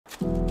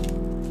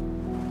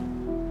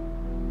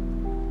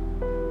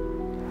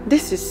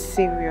This is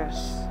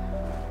serious.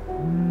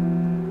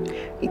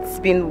 It's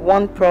been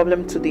one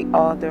problem to the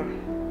other.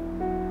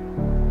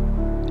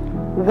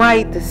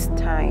 Why this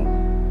time?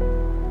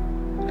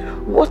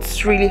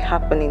 What's really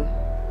happening?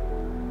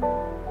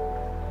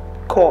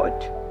 God,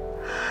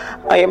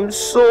 I am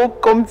so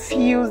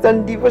confused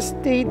and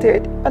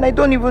devastated, and I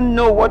don't even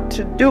know what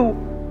to do.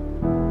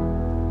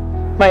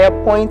 My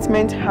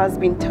appointment has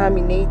been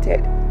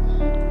terminated.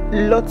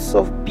 Lots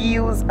of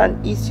bills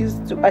and issues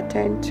to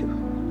attend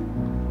to.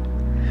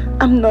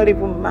 I'm not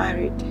even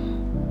married.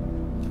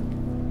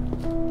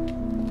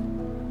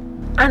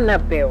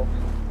 Annabelle.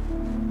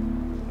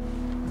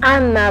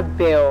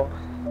 Annabelle.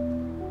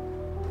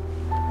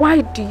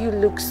 Why do you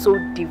look so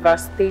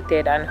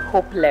devastated and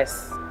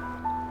hopeless?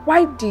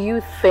 Why do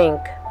you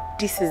think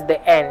this is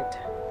the end?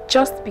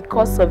 Just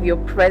because of your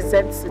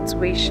present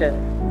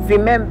situation?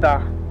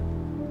 Remember,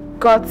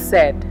 God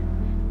said,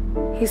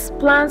 His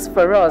plans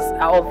for us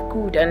are of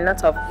good and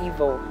not of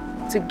evil,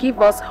 to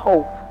give us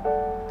hope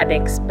at the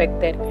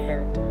expected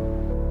end.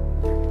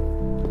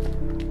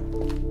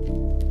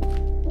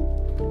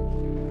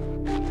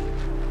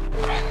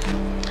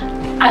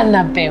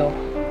 Annabelle,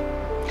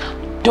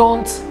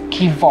 don't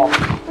give up.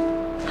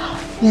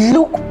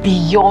 Look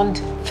beyond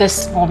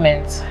this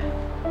moment.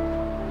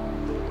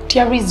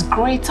 There is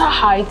greater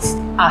heights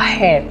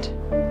ahead.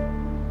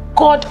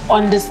 God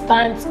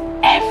understands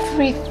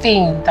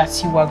everything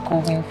that you are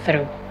going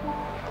through.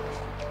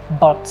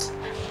 But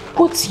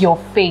put your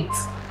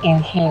faith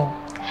in Him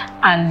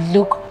and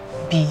look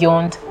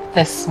beyond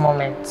this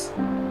moment.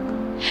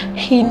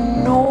 He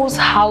knows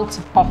how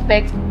to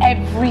perfect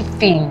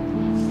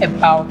everything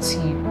about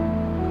you.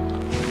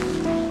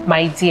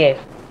 My dear,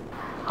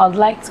 I'd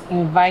like to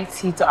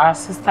invite you to our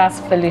Sisters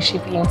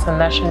Fellowship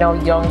International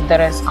Young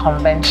Daughters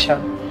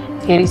Convention.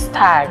 It is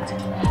tagged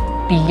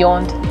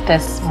Beyond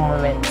This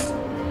Moment.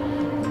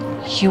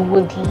 You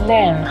would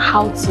learn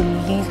how to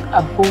live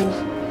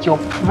above your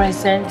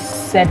present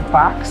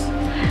setbacks,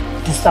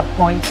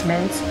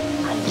 disappointments,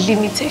 and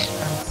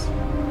limitations.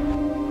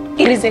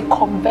 It is a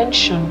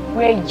convention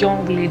where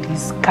young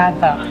ladies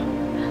gather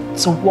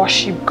to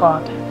worship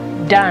God,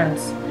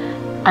 dance,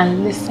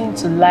 and listen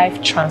to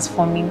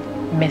life-transforming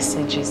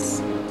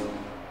messages.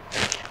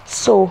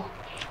 So,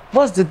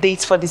 what's the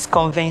date for this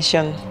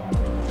convention?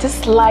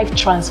 This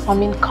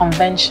life-transforming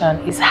convention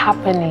is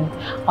happening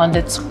on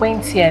the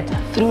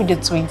 20th through the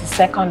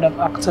 22nd of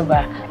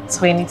October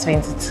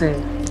 2022.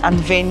 And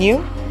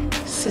venue?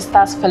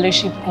 Sisters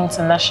Fellowship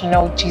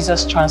International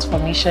Jesus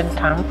Transformation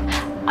Camp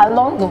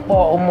along the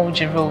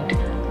Omoji Road,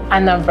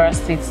 Anambra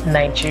State,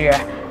 Nigeria.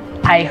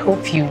 I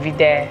hope you'll be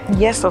there.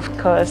 Yes, of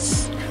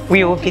course.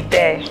 We will be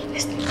there.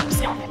 Let's take some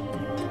selfie.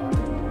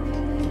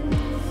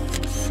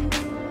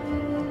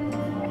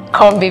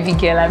 Come, baby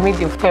girl, I made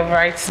your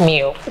favorite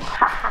meal.